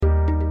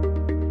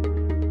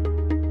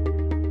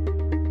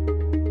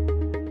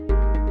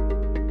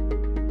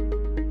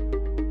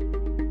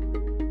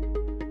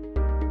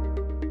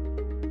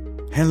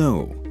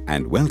Hello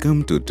and welcome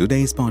to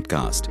today's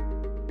podcast.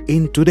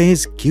 In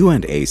today's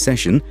Q&A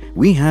session,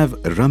 we have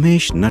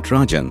Ramesh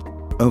Natarajan,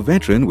 a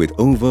veteran with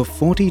over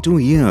 42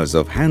 years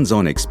of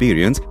hands-on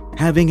experience,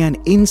 having an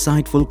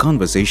insightful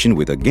conversation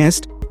with a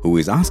guest who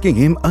is asking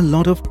him a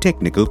lot of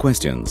technical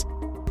questions.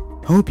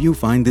 Hope you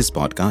find this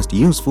podcast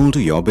useful to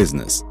your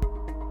business.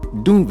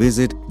 Do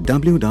visit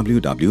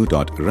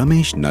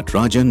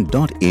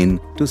www.rameshnatarajan.in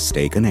to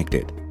stay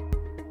connected.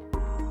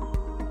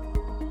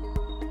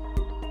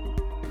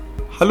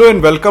 Hello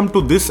and welcome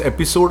to this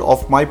episode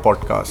of my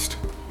podcast.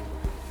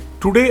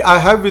 Today I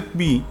have with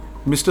me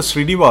Mr.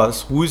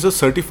 Shrinivas, who is a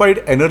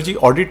certified energy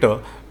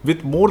auditor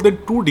with more than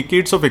 2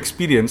 decades of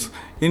experience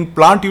in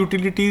plant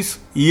utilities,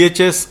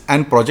 EHS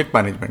and project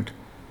management.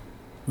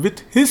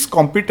 With his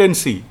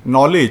competency,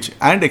 knowledge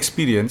and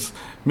experience,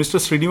 Mr.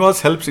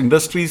 Shrinivas helps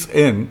industries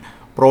in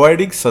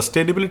providing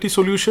sustainability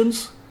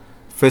solutions,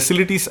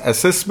 facilities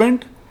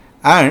assessment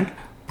and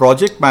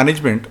project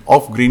management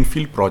of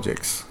greenfield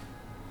projects.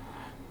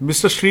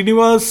 Mr.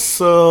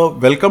 Shrinivas,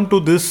 welcome to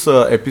this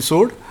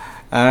episode,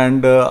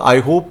 and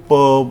I hope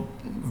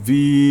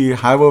we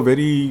have a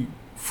very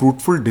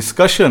fruitful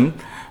discussion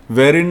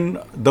wherein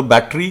the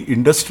battery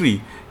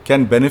industry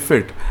can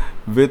benefit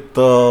with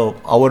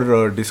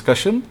our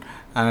discussion,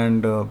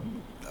 and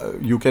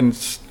you can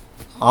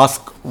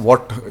ask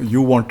what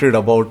you wanted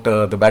about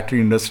the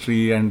battery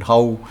industry and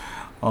how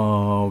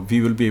we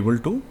will be able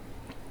to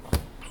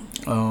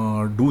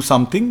do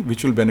something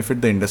which will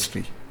benefit the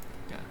industry.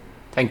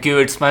 Thank you.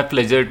 It's my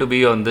pleasure to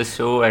be on this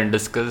show and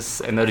discuss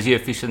energy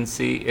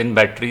efficiency in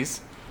batteries.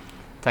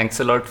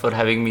 Thanks a lot for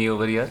having me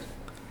over here.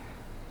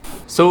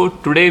 So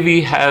today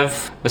we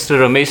have Mr.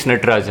 Ramesh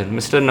Natarajan.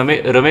 Mr.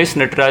 Ramesh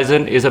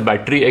Natarajan is a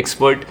battery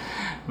expert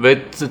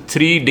with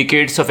 3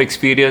 decades of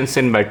experience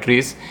in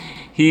batteries.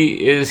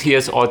 He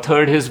has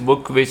authored his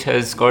book, which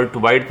has got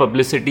wide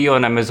publicity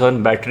on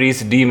Amazon,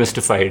 Batteries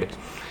Demystified.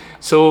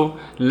 So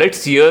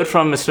let's hear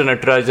from Mr.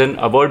 Natarajan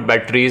about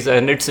batteries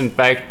and its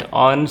impact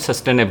on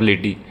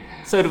sustainability.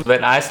 Sir,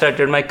 when I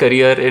started my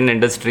career in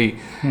industry,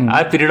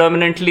 I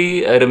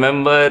predominantly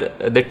remember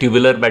the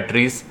tubular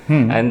batteries,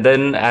 and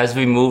then as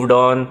we moved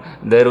on,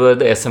 there were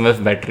the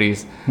SMF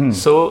batteries.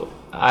 So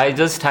I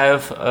just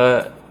have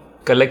a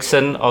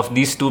collection of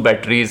these 2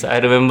 batteries. I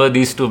remember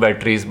these 2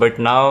 batteries, but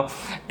now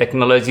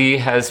technology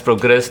has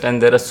progressed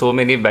and there are so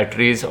many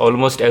batteries.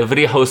 Almost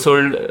every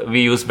household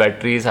we use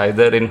batteries,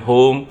 either at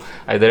home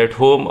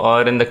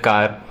or in the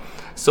car.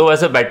 So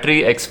as a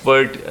battery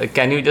expert,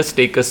 can you just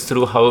take us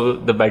through how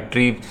the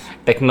battery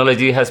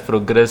technology has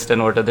progressed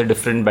and what are the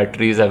different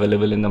batteries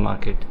available in the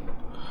market?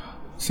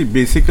 See,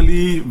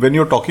 basically, when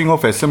you're talking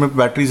of SMF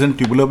batteries and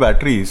tubular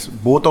batteries,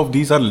 both of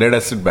these are lead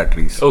acid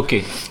batteries.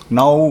 Okay.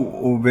 Now,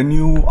 when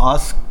you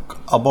ask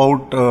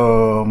about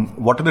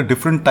what are the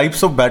different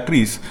types of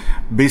batteries,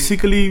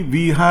 basically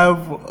we have,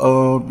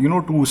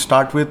 to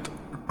start with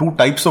 2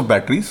 types of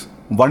batteries.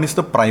 One is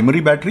the primary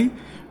battery,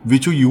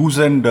 which you use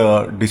and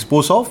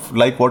dispose of,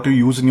 like what you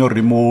use in your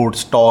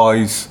remotes,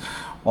 toys,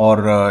 or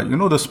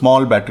the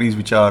small batteries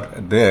which are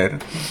there.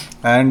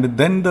 And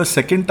then the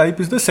second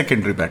type is the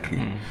secondary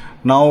battery.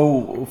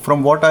 Now,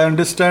 from what I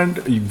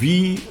understand,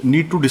 we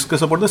need to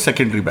discuss about the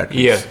secondary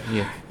batteries.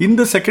 Yeah. In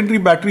the secondary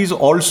batteries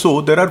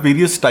also, there are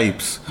various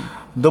types.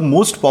 The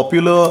most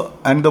popular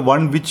and the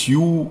one which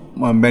you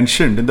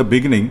mentioned in the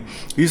beginning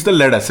is the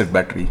lead acid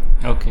battery.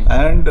 Okay.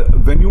 And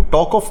when you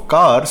talk of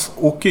cars,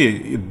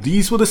 okay,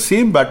 these were the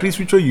same batteries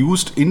which were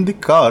used in the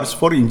cars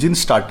for engine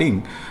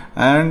starting,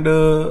 and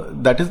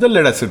that is the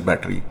lead acid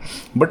battery.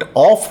 But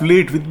of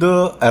late, with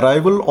the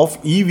arrival of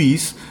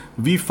EVs,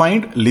 we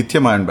find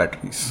lithium ion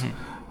batteries.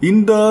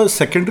 In the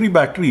secondary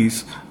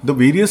batteries, the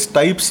various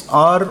types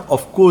are,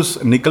 of course,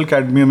 nickel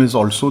cadmium is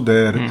also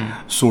there,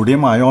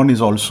 sodium ion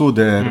is also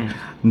there,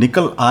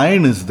 nickel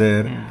iron is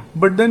there,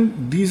 but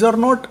then these are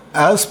not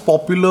as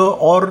popular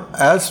or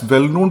as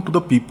well known to the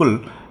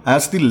people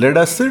as the lead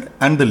acid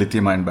and the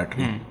lithium ion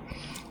battery.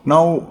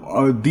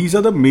 Now, these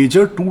are the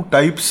major 2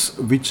 types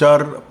which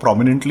are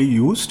prominently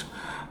used.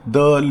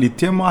 The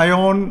lithium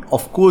ion,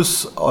 of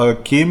course,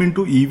 came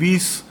into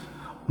EVs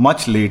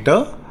much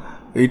later.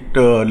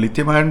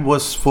 Lithium ion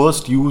was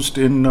first used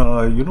in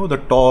the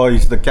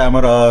toys, the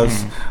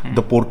cameras,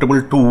 the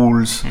portable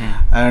tools,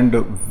 and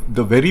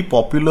the very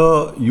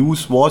popular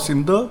use was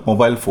in the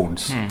mobile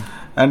phones.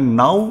 And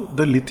now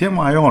the lithium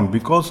ion,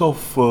 because of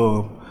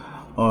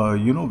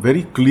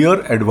very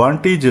clear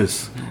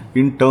advantages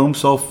in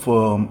terms of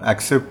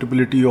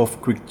acceptability of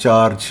quick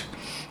charge,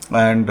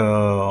 and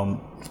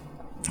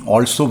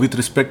also with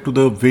respect to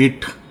the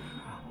weight,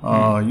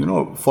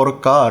 for a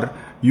car,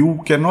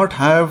 you cannot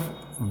have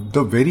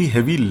the very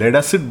heavy lead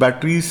acid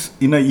batteries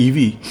in a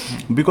EV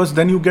because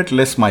then you get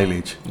less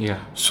mileage. Yeah.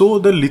 So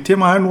the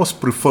lithium ion was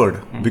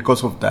preferred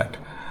because of that.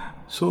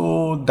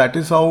 So that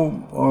is how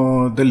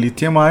the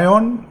lithium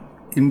ion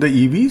in the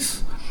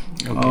EVs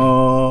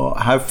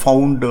have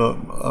found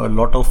a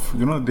lot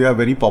of, they are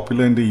very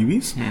popular in the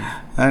EVs.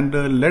 And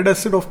lead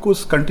acid, of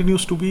course,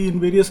 continues to be in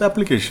various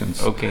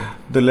applications. Okay.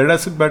 The lead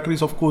acid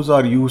batteries, of course,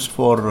 are used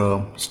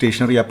for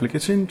stationary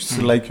applications,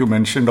 like you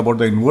mentioned about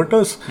the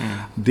inverters.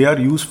 They are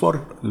used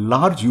for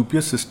large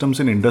UPS systems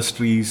in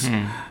industries,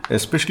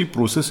 especially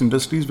process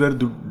industries where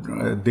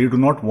they do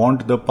not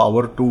want the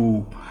power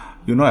to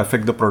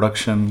affect the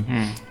production.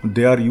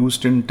 They are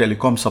used in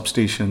telecom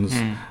substations.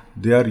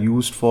 They are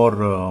used for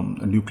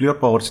nuclear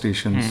power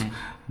stations.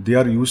 They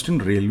are used in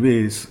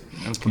railways.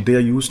 They are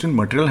used in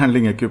material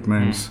handling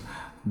equipments.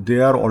 They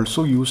are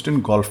also used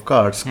in golf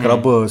carts,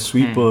 scrubbers,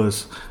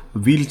 sweepers,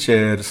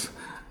 wheelchairs,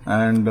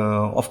 and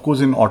of course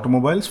in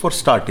automobiles for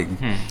starting.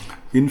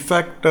 In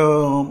fact,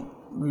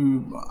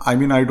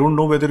 I don't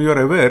know whether you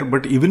are aware,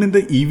 but even in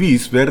the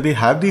EVs where they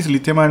have these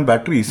lithium-ion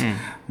batteries,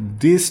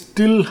 they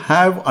still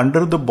have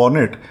under the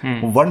bonnet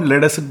one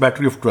lead-acid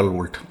battery of 12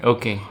 volt.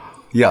 Okay.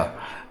 Yeah.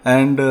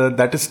 And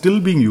that is still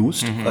being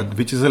used,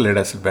 which is a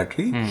lead-acid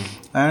battery.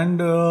 And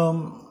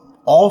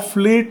of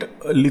late,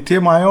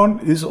 lithium-ion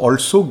is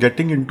also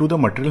getting into the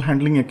material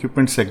handling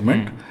equipment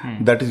segment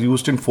that is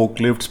used in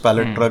forklifts,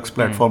 pallet trucks,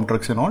 platform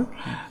trucks and all.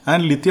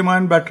 And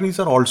lithium-ion batteries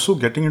are also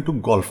getting into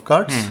golf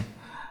carts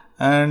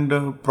and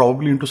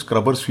probably into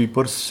scrubber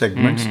sweeper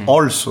segments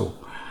also.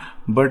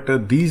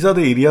 But these are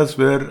the areas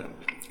where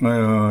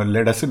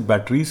lead-acid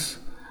batteries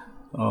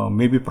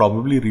may be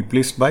probably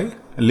replaced by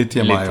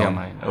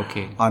lithium-ion.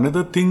 Okay.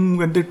 Another thing,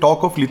 when they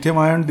talk of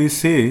lithium-ion, they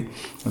say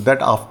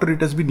that after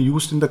it has been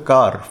used in the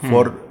car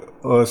for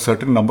a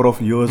certain number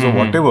of years or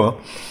whatever,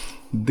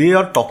 they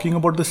are talking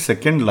about the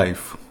second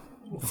life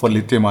for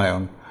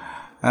lithium-ion.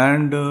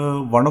 And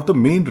one of the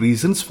main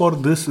reasons for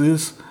this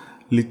is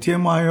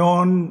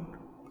lithium-ion,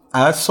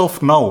 as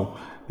of now,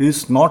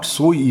 is not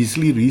so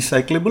easily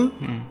recyclable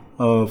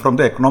from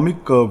the economic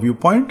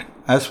viewpoint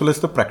as well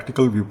as the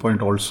practical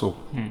viewpoint also.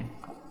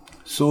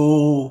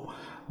 So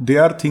they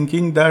are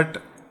thinking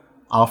that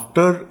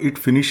after it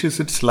finishes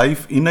its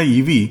life in a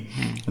EV,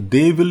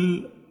 they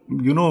will,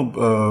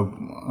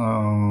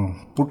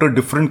 put a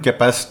different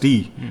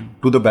capacity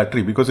to the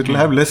battery because it will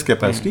have less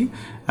capacity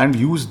and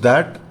use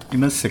that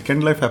in a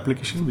second life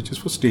application, which is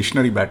for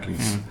stationary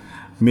batteries,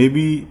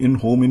 maybe in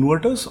home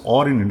inverters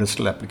or in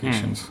industrial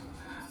applications.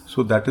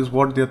 So that is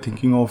what they are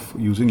thinking of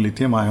using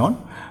lithium ion.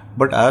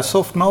 But as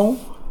of now,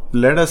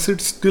 lead acid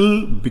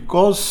still,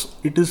 because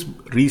it is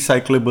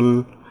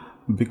recyclable,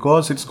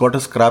 because it's got a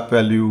scrap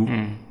value,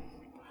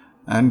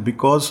 and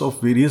because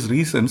of various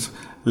reasons,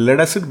 lead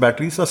acid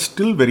batteries are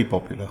still very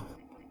popular.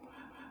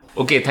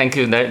 Okay, thank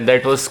you.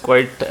 That was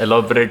quite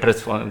elaborate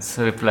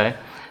reply,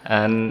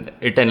 and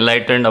it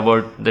enlightened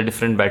about the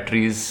different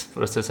batteries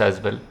process as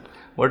well.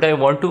 What I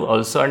want to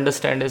also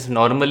understand is,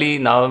 normally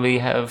now we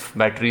have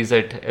batteries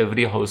at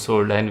every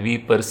household and we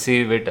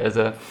perceive it as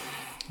a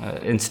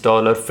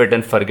install or fit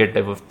and forget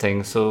type of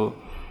thing. So,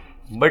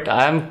 but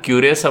I am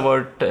curious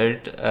about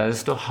it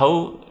as to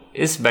how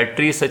is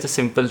battery such a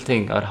simple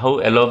thing, or how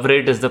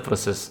elaborate is the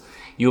process?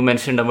 You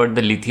mentioned about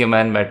the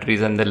lithium-ion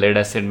batteries and the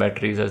lead-acid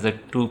batteries as the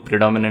two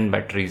predominant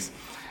batteries.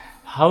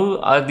 How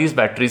are these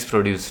batteries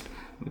produced?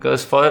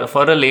 Because for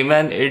a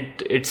layman,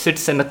 it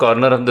sits in the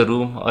corner of the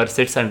room or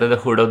sits under the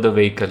hood of the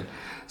vehicle.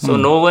 So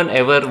no one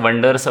ever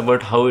wonders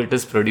about how it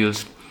is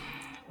produced.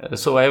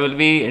 So I will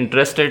be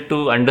interested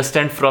to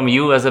understand from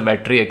you as a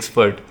battery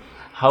expert,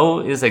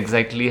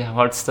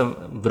 what's the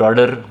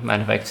broader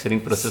manufacturing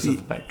process of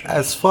the battery?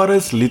 As far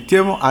as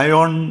lithium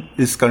ion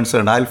is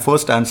concerned, I'll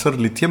first answer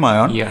lithium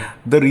ion. Yeah.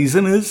 The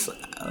reason is,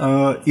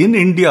 in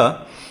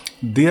India,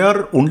 they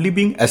are only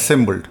being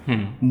assembled.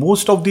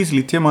 Most of these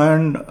lithium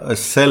ion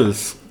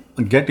cells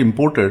get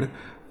imported.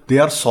 They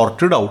are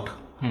sorted out.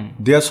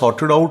 They are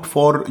sorted out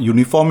for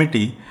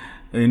uniformity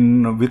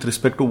with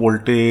respect to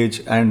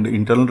voltage and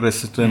internal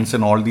resistance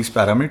and all these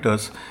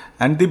parameters,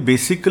 and they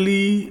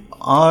basically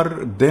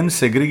are then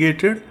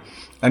segregated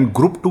and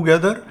grouped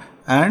together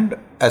and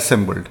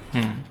assembled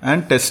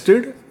and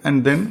tested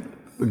and then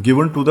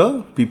given to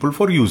the people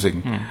for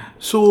using.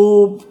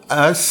 So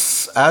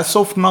as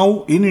of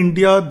now in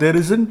India, there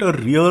isn't a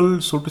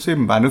real, so to say,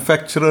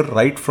 manufacturer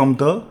right from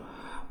the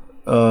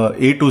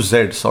A to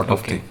Z sort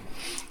of thing.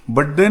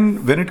 But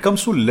then when it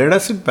comes to lead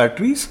acid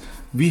batteries,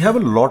 we have a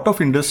lot of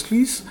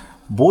industries,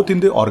 both in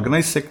the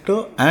organized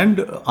sector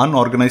and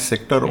unorganized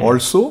sector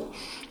also.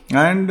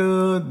 And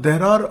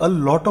there are a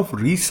lot of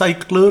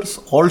recyclers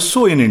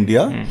also in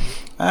India.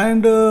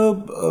 And,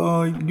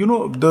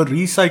 the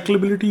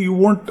recyclability, you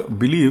won't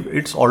believe,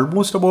 it's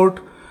almost about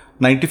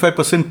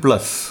 95%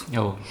 plus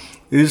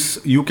is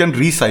you can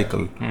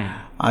recycle.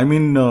 I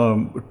mean,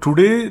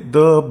 today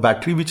the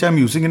battery which I'm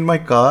using in my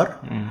car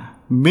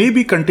may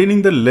be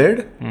containing the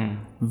lead,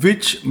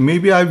 which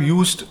maybe I've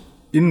used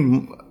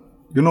in,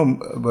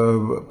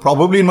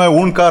 probably in my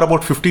own car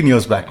about 15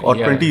 years back or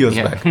 20 years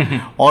back,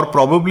 or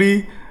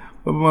probably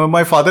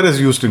my father has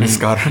used in his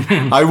car.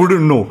 I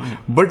wouldn't know.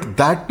 But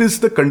that is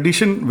the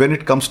condition when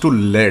it comes to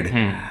lead.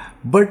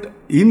 But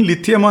in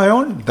lithium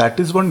ion, that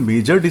is one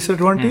major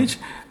disadvantage.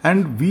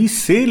 And we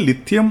say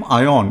lithium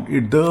ion,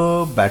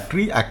 the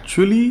battery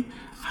actually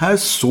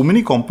has so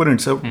many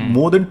components,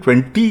 more than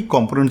 20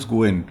 components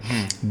go in.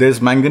 There's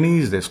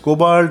manganese, there's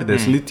cobalt,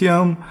 there's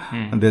lithium,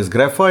 and there's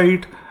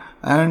graphite,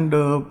 and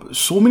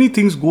so many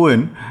things go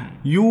in.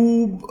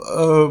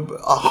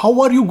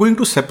 How are you going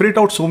to separate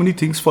out so many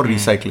things for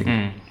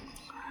recycling?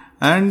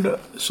 And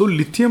so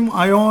lithium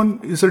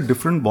ion is a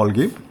different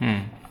ballgame.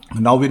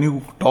 Now when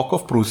you talk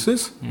of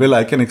process, well,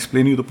 I can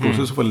explain you the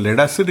process of a lead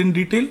acid in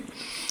detail,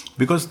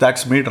 because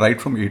that's made right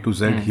from A to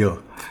Z here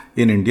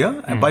in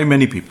India and by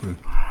many people.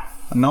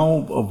 Now,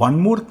 one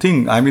more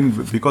thing, I mean,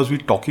 because we're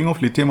talking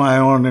of lithium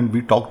ion and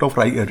we talked of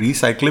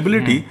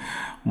recyclability,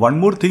 one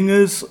more thing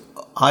is,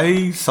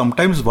 I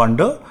sometimes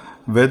wonder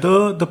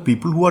whether the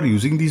people who are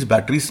using these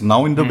batteries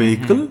now in the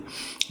vehicle,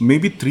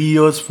 maybe 3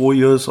 years, 4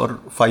 years or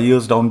 5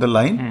 years down the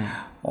line,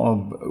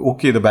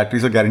 okay, the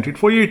batteries are guaranteed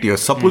for 8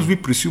 years. Suppose we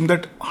presume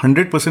that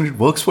 100% it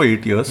works for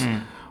 8 years.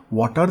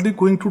 What are they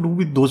going to do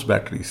with those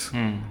batteries?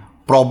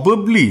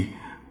 Probably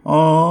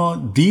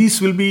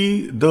these will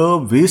be the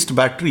waste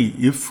battery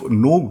if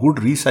no good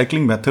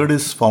recycling method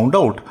is found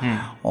out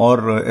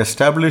or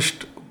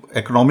established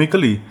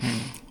economically.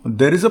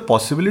 There is a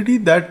possibility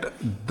that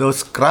the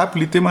scrap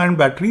lithium ion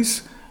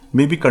batteries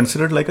may be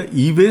considered like a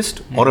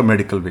e-waste or a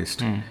medical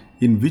waste,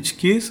 in which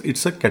case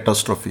it's a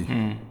catastrophe,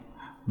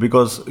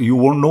 because you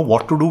won't know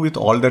what to do with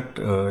all that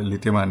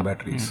lithium ion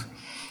batteries.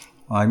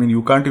 I mean,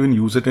 you can't even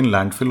use it in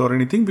landfill or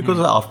anything, because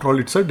after all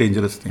it's a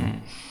dangerous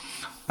thing.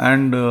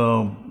 And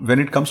when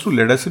it comes to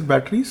lead acid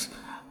batteries,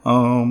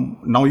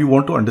 now you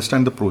want to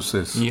understand the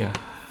process.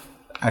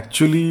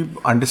 Actually,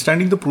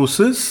 understanding the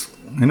process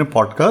in a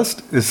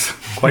podcast is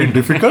quite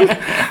difficult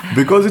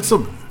because it's a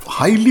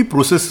highly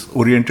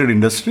process-oriented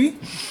industry.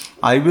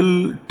 I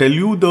will tell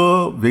you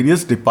the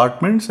various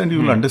departments and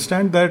you will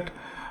understand that,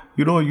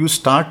 you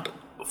start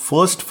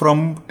first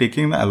from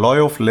taking an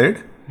alloy of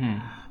lead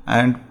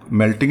and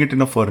melting it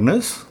in a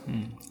furnace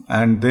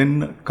and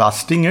then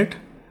casting it.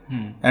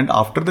 And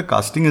after the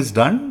casting is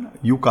done,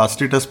 you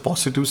cast it as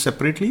positives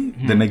separately,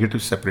 the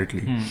negatives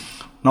separately.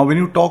 Now, when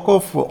you talk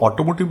of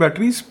automotive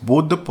batteries,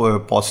 both the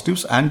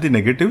positives and the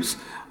negatives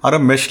are a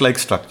mesh-like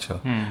structure.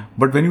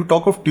 But when you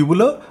talk of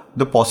tubular,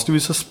 the positive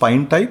is a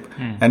spine type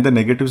and the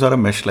negatives are a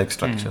mesh-like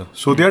structure.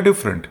 So they are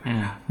different.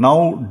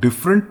 Now,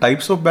 different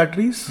types of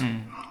batteries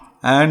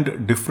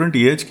and different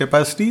AH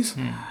capacities,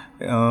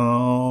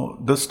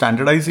 the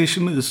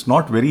standardization is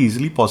not very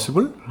easily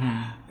possible,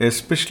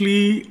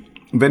 especially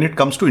when it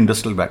comes to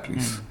industrial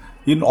batteries.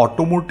 In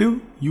automotive,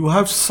 you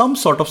have some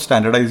sort of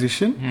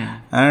standardization,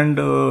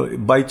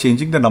 and by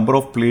changing the number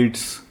of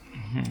plates,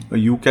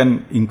 you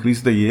can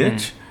increase the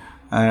AH,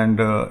 and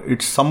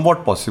it's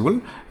somewhat possible.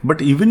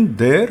 But even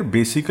there,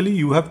 basically,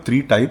 you have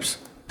three types.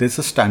 There's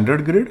a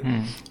standard grid,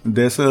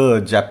 there's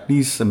a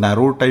Japanese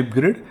narrow type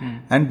grid,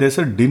 and there's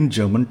a DIN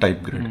German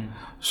type grid.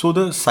 So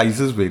the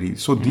sizes vary.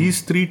 So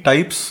these three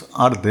types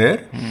are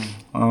there,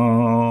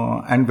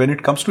 and when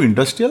it comes to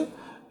industrial,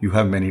 you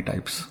have many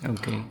types.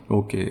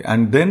 Okay.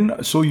 And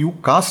then, so you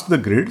cast the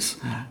grids,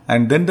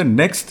 and then the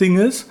next thing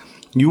is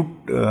you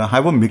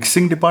have a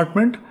mixing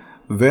department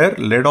where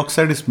lead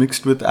oxide is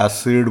mixed with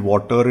acid,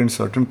 water, and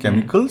certain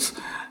chemicals,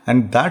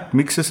 and that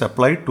mix is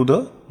applied to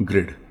the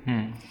grid.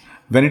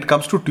 When it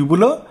comes to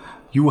tubular,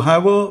 you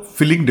have a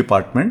filling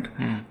department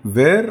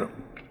where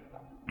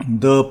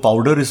the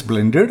powder is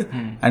blended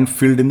and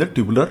filled in the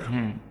tubular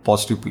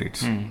positive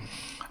plates.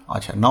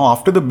 Now,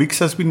 after the mix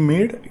has been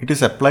made, it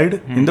is applied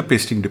in the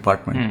pasting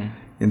department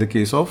in the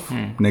case of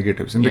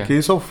negatives. In the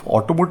case of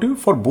automotive,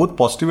 for both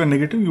positive and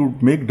negative, you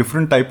make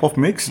different type of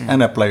mix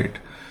and apply it.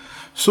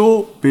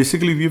 So,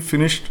 basically, we've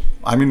finished,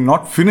 I mean,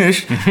 not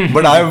finished,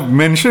 but I have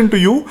mentioned to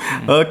you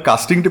a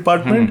casting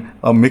department,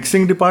 a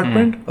mixing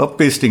department, a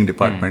pasting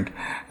department.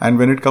 And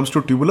when it comes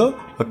to tubular,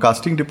 a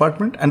casting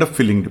department and a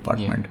filling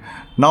department.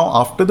 Now,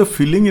 after the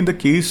filling, in the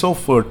case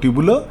of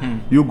tubular,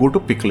 you go to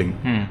pickling.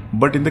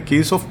 But in the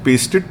case of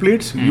pasted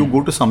plates, you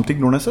go to something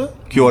known as a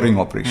curing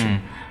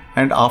operation.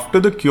 And after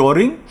the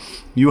curing,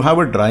 you have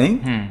a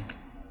drying.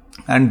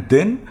 And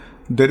then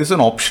there is an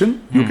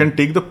option. You can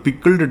take the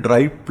pickled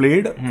dried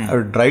plate,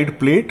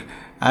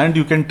 and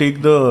you can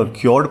take the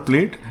cured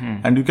plate,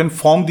 and you can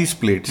form these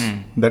plates.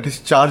 That is,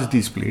 charge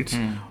these plates.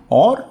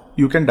 Or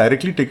you can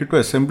directly take it to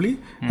assembly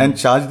and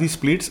charge these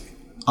plates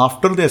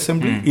after the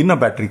assembly in a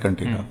battery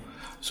container.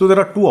 So there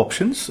are two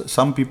options.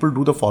 Some people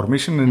do the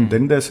formation and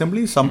then the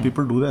assembly. Some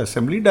people do the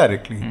assembly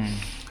directly.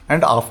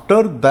 And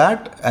after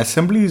that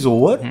assembly is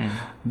over,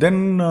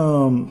 then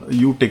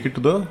you take it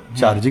to the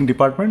charging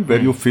department where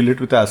you fill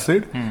it with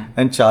acid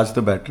and charge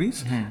the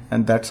batteries.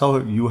 And that's how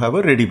you have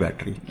a ready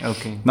battery.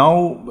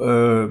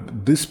 Now,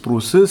 this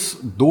process,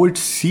 though it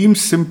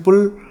seems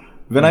simple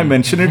when I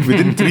mention it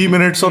within 3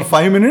 minutes or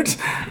 5 minutes,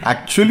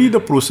 actually the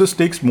process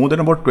takes more than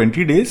about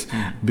 20 days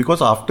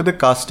because after the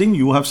casting,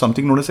 you have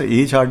something known as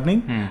age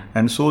hardening.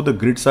 And so the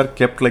grids are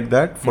kept like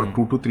that for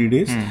 2 to 3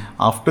 days.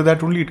 After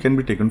that only it can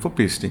be taken for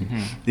pasting.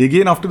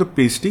 Again, after the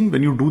pasting,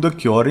 when you do the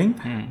curing,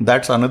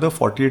 that's another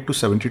 48 to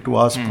 72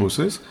 hours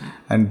process.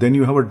 And then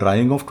you have a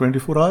drying of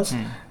 24 hours.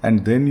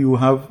 And then you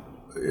have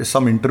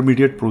some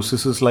intermediate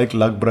processes like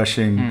lug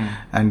brushing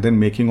and then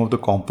making of the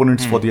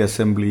components for the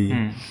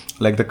assembly,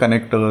 like the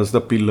connectors,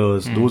 the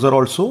pillars. Those are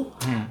also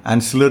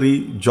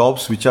ancillary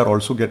jobs which are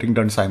also getting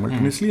done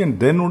simultaneously, and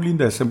then only in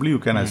the assembly you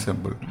can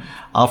assemble.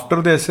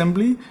 After the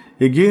assembly,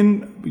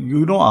 again,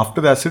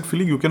 after the acid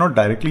filling, you cannot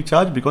directly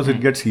charge because it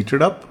gets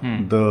heated up.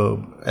 The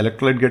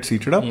electrolyte gets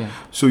heated up.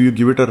 So you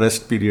give it a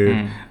rest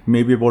period,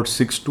 maybe about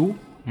 6 to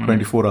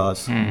 24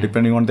 hours,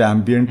 depending on the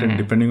ambient and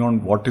depending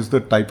on what is the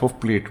type of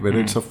plate, whether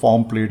it's a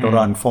formed plate or an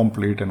unformed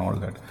plate and all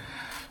that.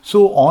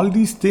 So all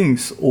these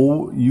things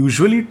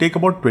usually take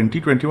about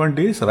 20-21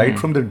 days right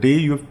from the day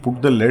you have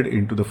put the lead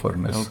into the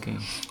furnace. Okay.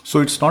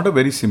 So it's not a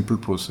very simple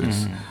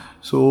process.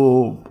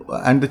 So,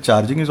 and the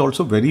charging is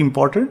also very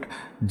important.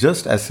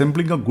 Just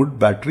assembling a good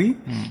battery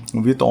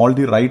with all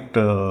the right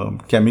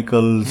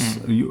chemicals.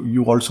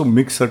 You also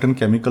mix certain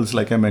chemicals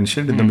like I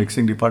mentioned in the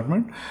mixing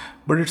department,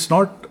 but it's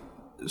not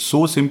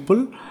so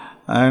simple.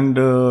 And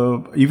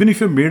even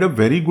if you made a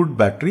very good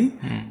battery,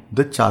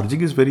 the charging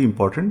is very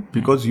important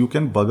because you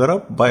can bugger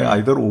up by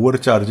either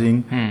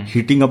overcharging,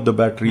 heating up the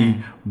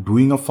battery,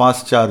 doing a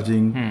fast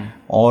charging,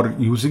 or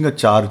using a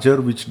charger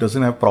which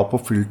doesn't have proper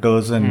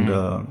filters and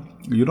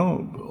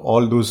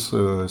all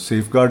those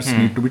safeguards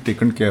need to be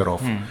taken care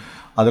of.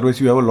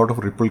 Otherwise, you have a lot of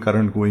ripple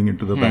current going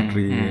into the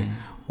battery.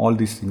 All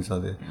these things are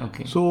there.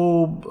 Okay.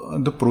 So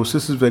the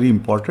process is very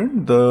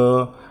important.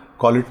 The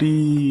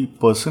quality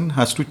person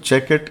has to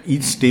check at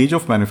each stage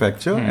of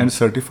manufacture and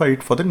certify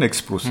it for the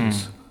next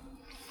process.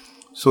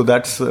 So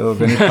that's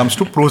when it comes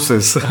to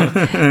process.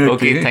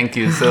 Okay, thank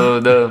you. So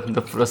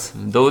the process,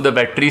 though the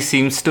battery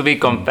seems to be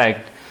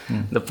compact,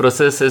 the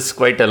process is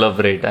quite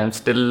elaborate. I'm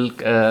still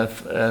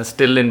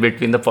in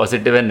between the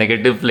positive and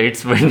negative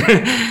plates, but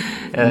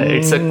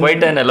it's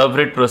quite an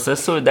elaborate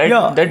process. So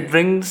that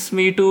brings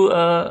me to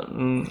a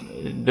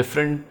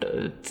different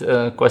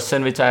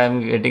question which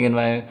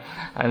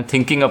I'm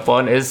thinking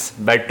upon is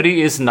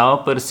battery is now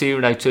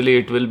perceived, actually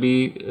it will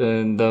be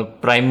the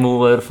prime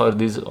mover for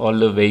all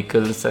the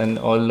vehicles and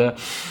all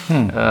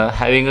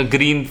having a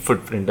green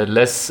footprint, a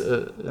less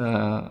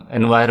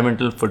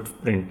environmental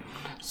footprint.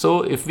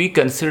 So if we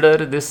consider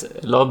this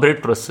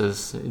elaborate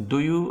process,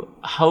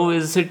 how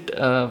is it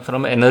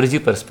from an energy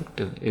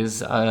perspective?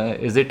 Is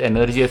it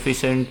energy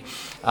efficient?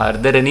 Are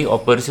there any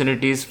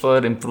opportunities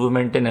for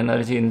improvement in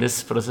energy in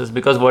this process?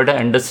 Because what I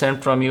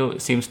understand from you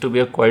seems to be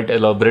a quite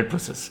elaborate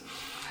process.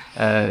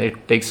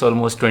 It takes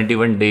almost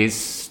 21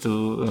 days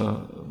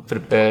to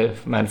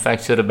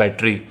manufacture a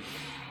battery.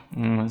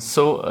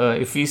 So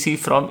if we see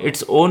from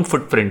its own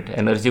footprint,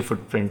 energy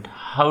footprint,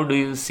 how do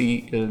you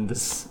see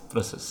this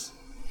process?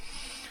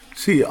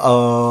 See,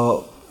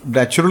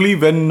 naturally,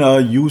 when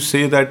you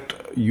say that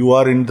you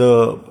are in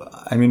the,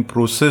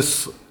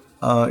 process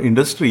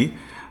industry,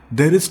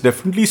 there is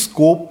definitely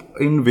scope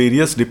in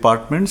various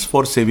departments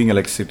for saving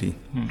electricity.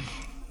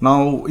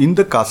 Now, in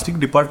the casting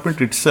department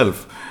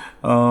itself,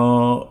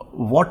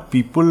 what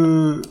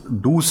people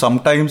do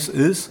sometimes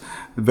is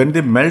when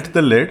they melt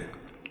the lead,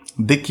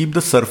 they keep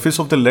the surface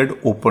of the lead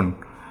open.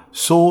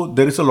 So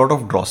there is a lot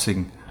of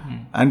drossing.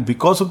 And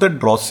because of that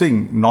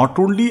drossing, not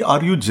only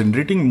are you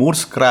generating more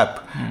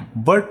scrap,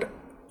 but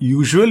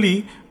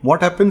usually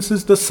what happens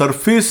is the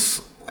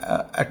surface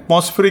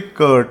atmospheric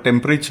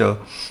temperature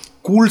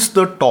cools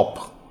the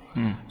top.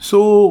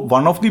 So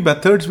one of the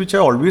methods which I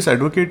always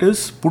advocate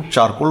is put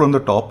charcoal on the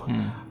top.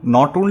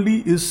 Not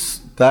only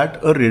is that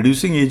a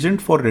reducing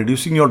agent for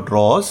reducing your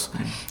dross,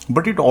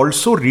 but it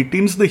also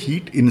retains the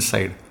heat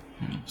inside.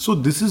 So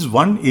this is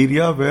one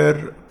area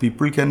where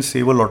people can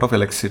save a lot of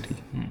electricity.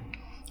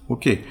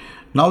 Okay.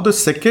 Now the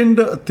second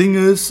thing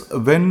is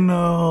when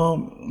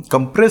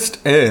compressed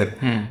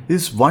air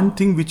is one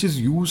thing which is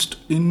used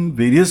in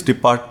various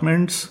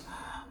departments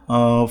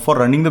for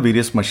running the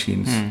various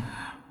machines.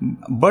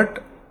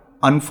 But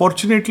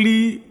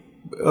unfortunately,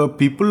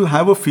 people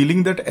have a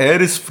feeling that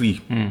air is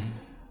free.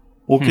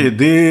 Okay,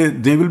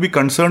 they will be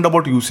concerned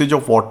about usage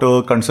of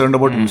water, concerned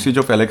about usage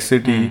of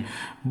electricity.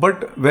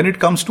 But when it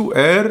comes to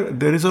air,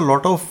 there is a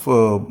lot of,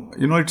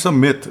 it's a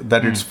myth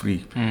that it's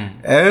free.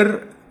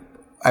 Air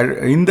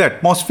in the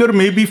atmosphere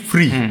may be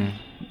free.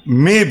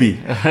 Maybe.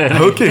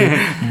 Okay.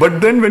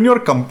 But then when you're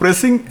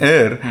compressing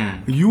air,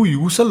 you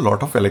use a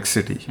lot of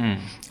electricity.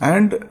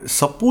 And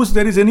suppose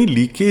there is any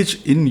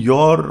leakage in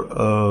your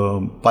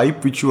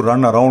pipe which you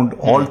run around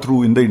all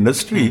through in the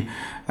industry,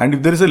 and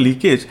if there is a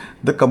leakage,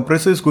 the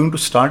compressor is going to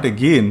start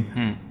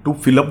again to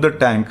fill up the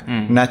tank.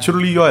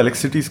 Naturally, your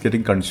electricity is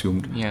getting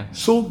consumed.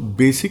 So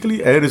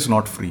basically, air is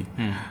not free.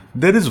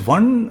 There is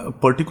one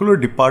particular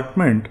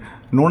department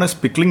known as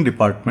pickling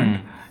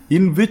department,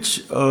 in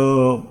which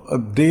the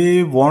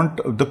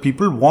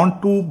people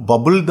want to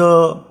bubble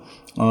the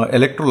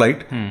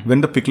electrolyte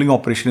when the pickling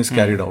operation is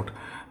carried out.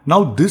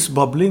 Now this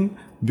bubbling,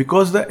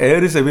 because the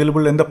air is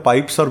available and the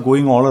pipes are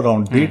going all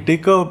around, they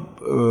take a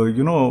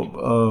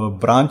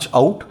branch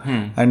out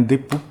and they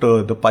put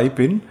the pipe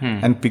in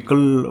and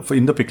pickle.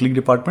 In the pickling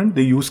department,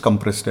 they use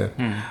compressed air.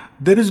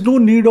 There is no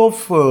need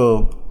of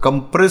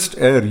compressed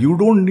air. You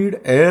don't need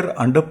air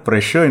under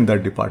pressure in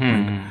that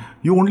department.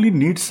 You only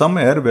need some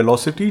air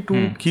velocity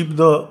to keep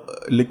the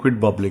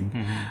liquid bubbling.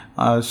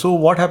 So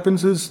what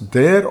happens is,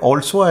 there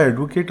also I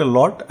advocate a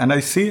lot, and I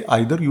say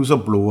either use a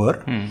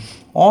blower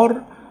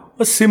or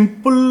a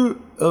simple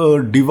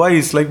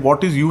device like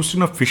what is used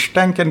in a fish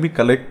tank can be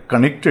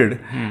connected,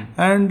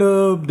 and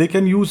they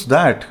can use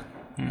that,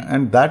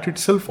 and that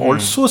itself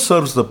also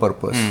serves the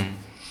purpose.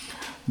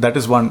 That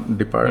is one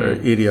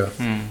area.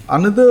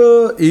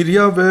 Another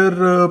area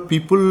where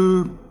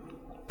people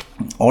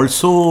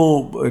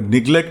also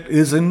neglect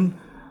is in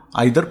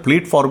either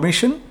plate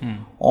formation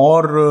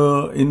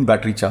or in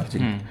battery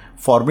charging.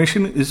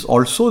 Formation is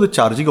also the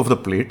charging of the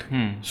plate.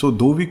 So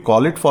though we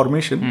call it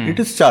formation, it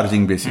is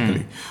charging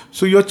basically.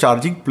 So you are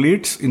charging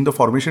plates in the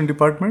formation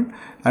department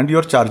and you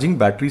are charging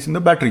batteries in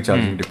the battery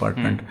charging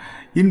department.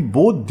 In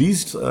both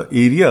these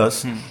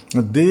areas,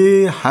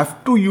 they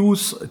have to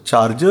use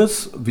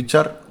chargers which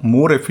are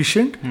more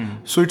efficient.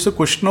 So it's a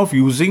question of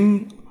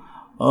using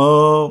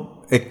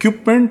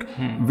equipment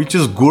which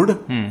is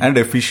good and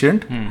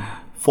efficient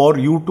for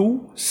you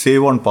to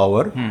save on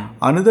power.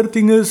 Another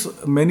thing is,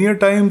 many a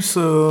times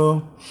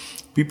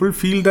people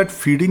feel that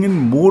feeding in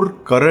more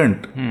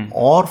current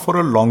or for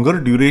a longer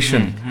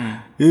duration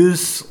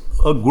is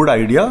a good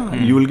idea.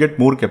 You will get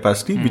more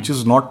capacity, which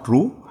is not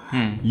true.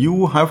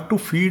 You have to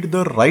feed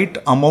the right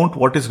amount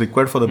what is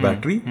required for the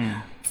battery.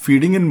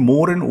 Feeding in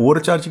more and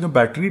overcharging a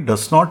battery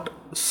does not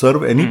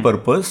serve any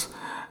purpose,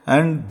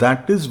 and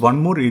that is one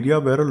more area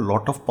where a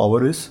lot of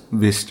power is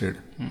wasted.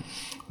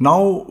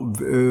 Now,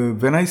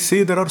 when I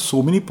say there are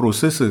so many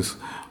processes,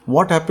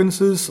 what happens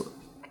is,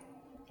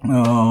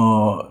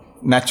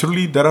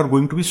 naturally there are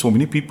going to be so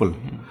many people,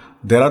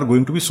 there are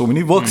going to be so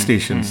many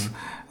workstations,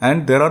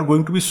 and there are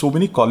going to be so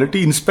many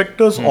quality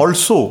inspectors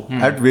also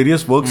at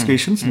various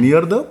workstations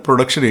near the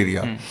production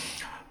area.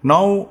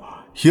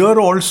 Now, here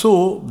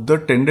also the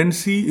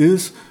tendency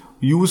is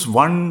use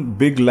one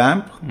big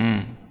lamp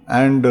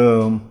and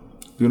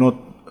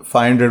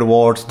 500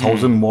 watts,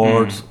 1000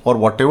 watts or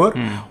whatever,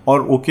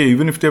 or okay,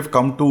 even if they've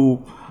come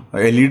to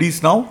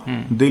LEDs now,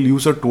 they'll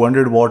use a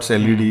 200 watts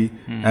LED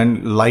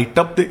and light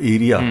up the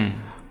area.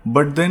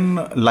 But then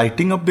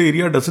lighting up the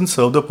area doesn't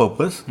serve the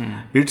purpose.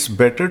 It's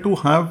better to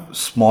have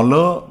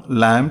smaller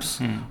lamps,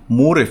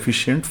 more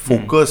efficient,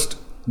 focused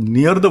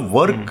near the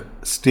work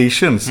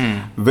stations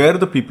where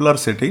the people are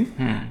sitting,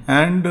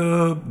 and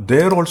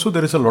there also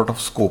there is a lot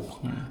of scope.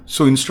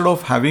 So instead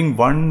of having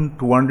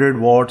 200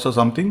 watts or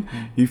something,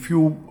 if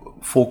you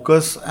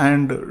focus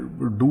and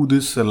do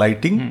this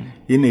lighting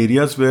in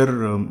areas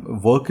where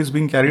work is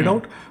being carried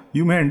out,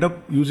 you may end up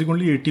using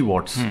only 80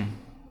 watts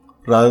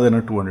rather than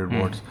a 200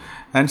 watts.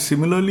 And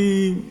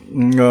similarly,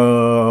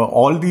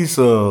 all these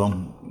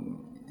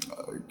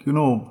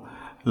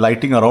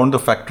lighting around the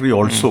factory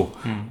also,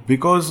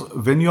 because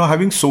when you are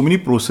having so many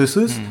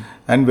processes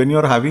and when you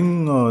are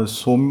having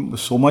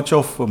so much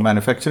of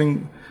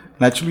manufacturing,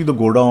 naturally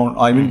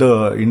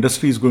the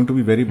industry is going to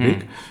be very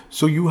big,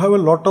 so you have a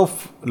lot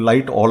of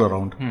light all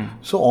around.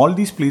 So all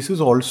these places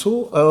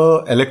also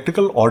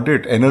electrical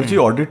audit, energy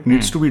audit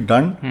needs to be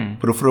done,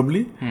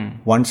 preferably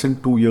once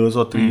in 2 years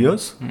or 3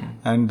 years,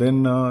 and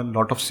then a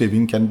lot of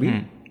saving can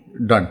be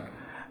done.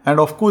 And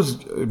of course,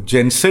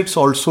 gensets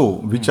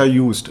also, which are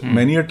used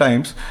many a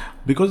times,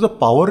 because the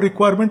power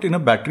requirement in a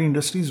battery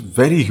industry is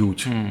very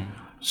huge.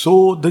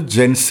 So the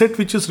genset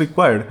which is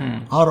required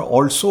are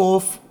also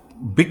of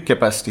big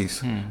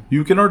capacities.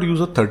 You cannot use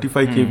a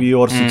 35 kV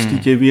or 60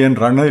 kV and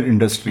run an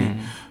industry.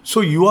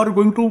 So you are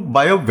going to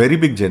buy a very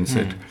big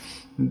genset.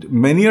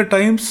 Many a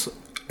times,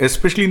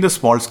 especially in the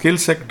small scale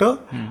sector,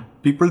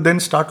 people then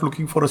start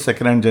looking for a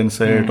second hand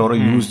genset or a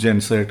used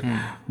genset.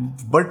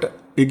 But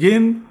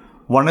again,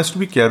 one has to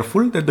be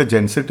careful that the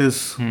genset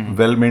is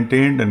well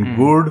maintained and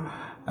good,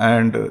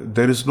 and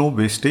there is no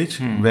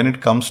wastage when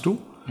it comes to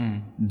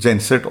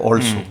genset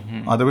also.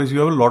 Otherwise,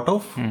 you have a lot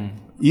of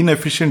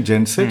inefficient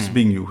gensets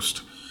being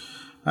used.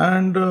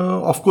 And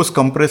of course,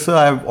 compressor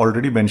I have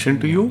already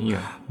mentioned to you.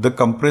 The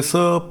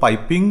compressor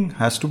piping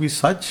has to be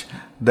such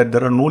that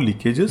there are no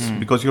leakages,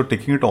 because you're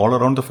taking it all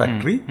around the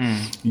factory.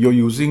 You're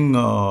using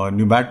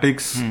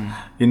pneumatics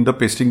in the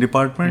pasting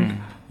department.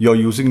 You're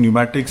using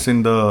pneumatics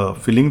in the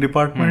filling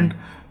department.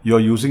 You're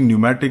using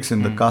pneumatics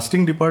in the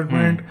casting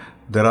department.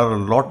 There are a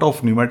lot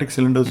of pneumatic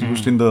cylinders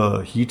used in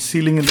the heat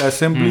sealing in the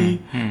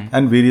assembly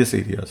and various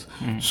areas.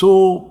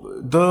 So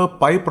the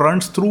pipe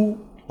runs through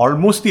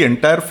almost the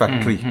entire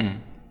factory,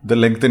 the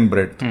length and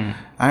breadth.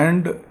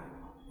 And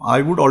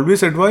I would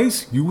always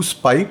advise use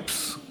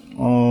pipes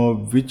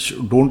which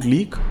don't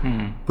leak.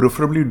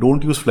 Preferably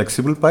don't use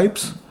flexible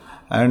pipes.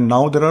 And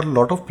now there are a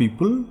lot of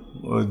people,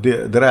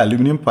 there are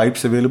aluminum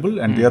pipes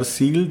available and they are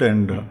sealed,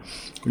 and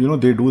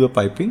they do the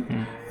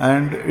piping,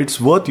 and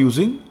it's worth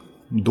using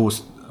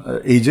those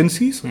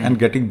agencies and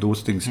getting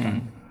those things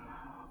done.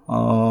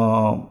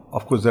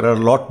 Of course, there are a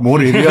lot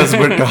more areas,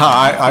 but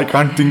I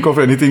can't think of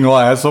anything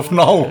as of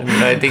now.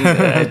 I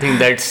think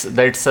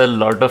that's a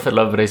lot of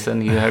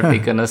elaboration. You have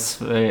taken us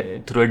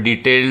through a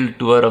detailed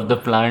tour of the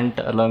plant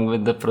along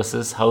with the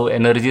process, how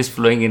energy is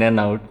flowing in and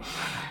out.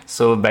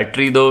 So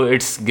battery, though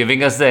it's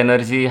giving us the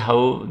energy,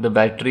 how the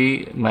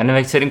battery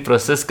manufacturing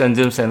process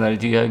consumes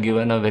energy, you have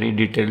given a very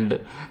detailed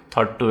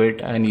thought to it,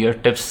 and your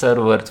tips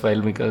are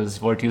worthwhile,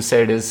 because what you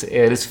said is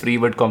air is free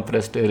but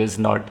compressed air is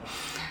not.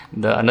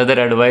 The another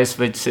advice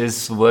which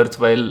is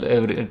worthwhile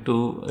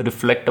to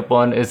reflect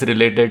upon is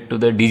related to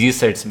the DG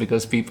sets,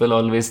 because people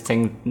always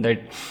think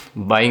that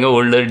buying an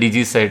older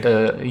DG set,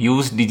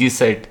 used DG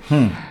set,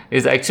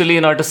 is actually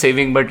not a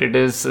saving, but it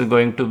is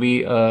going to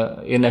be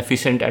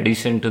inefficient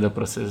addition to the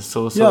process.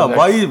 So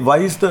why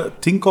is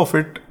think of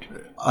it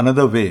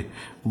another way?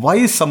 Why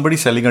is somebody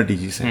selling a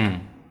DG set?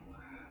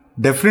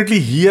 Definitely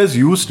he has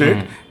used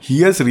it.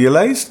 He has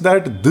realized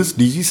that this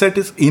DG set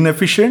is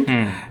inefficient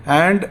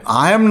and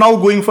I am now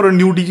going for a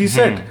new DG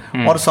set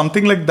or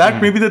something like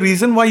that. Maybe the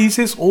reason why he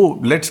says, oh,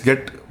 let's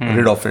get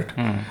rid of it.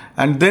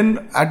 And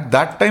then at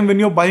that time when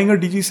you're buying a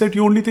DG set,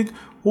 you only think,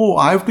 oh,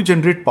 I have to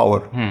generate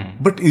power.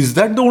 But is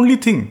that the only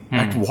thing?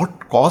 At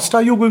what cost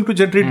are you going to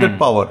generate that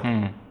power?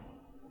 Right.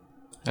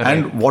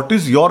 And what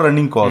is your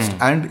running cost?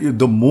 And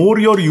the more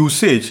your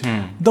usage,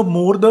 the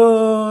more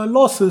the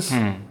losses.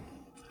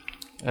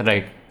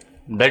 Right,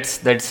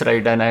 that's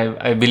right, and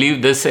I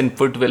believe this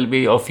input will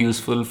be of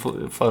useful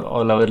for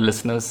all our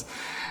listeners.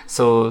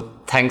 So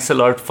thanks a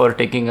lot for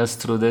taking us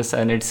through this,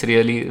 and it's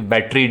really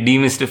battery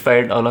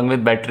demystified. Along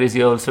with batteries,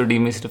 you also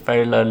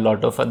demystified a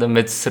lot of other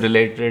myths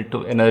related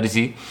to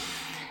energy,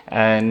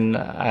 and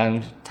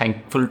I'm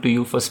thankful to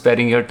you for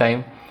sparing your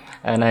time.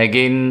 And I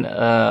again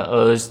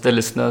urge the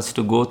listeners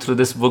to go through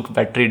this book,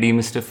 Battery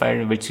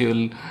Demystified, which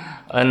you'll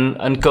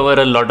uncover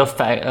a lot of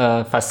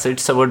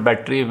facets about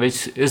battery,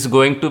 which is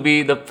going to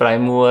be the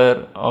prime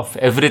mover of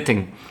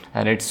everything,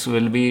 and it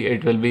will be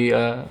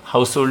a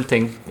household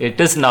thing.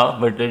 It is now,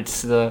 but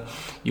its the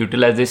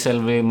utilization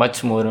will be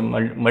much more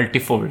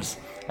multifolds,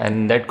 and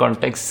in that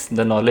context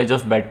the knowledge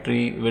of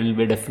battery will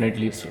be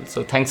definitely useful.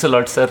 So thanks a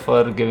lot, sir,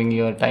 for giving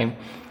your time.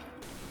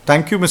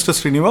 Thank you, Mr.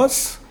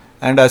 Shrinivas.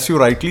 And as you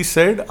rightly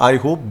said, I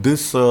hope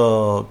this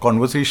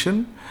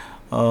conversation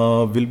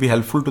will be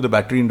helpful to the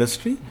battery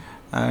industry,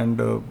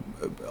 and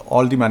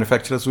all the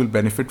manufacturers will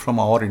benefit from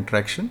our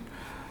interaction.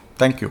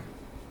 Thank you.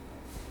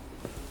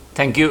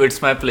 Thank you.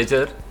 It's my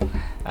pleasure.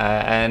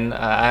 And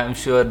I'm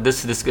sure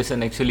this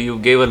discussion, actually, you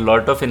gave a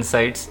lot of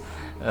insights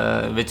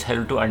which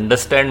help to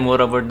understand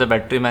more about the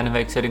battery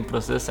manufacturing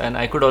process. And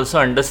I could also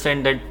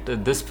understand that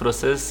this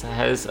process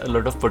has a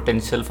lot of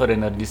potential for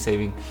energy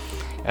saving.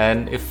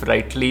 And if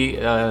rightly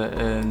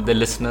the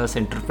listeners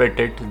interpret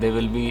it, they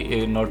will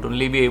be not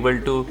only be able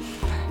to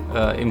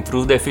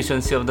improve the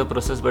efficiency of the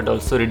process, but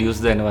also reduce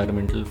the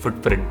environmental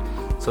footprint.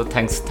 So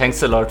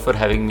thanks a lot for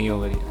having me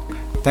over here.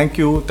 Thank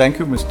you,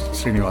 Mr.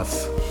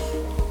 Shrinivas.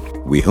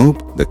 We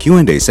hope the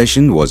Q&A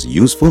session was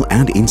useful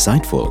and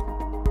insightful.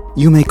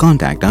 You may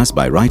contact us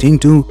by writing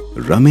to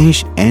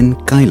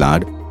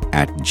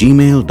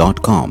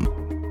rameshnkailad@gmail.com.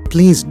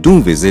 Please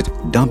do visit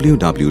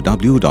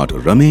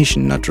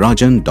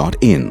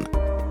www.rameshnatrajan.in.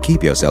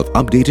 Keep yourself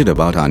updated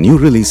about our new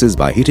releases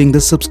by hitting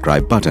the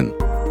subscribe button.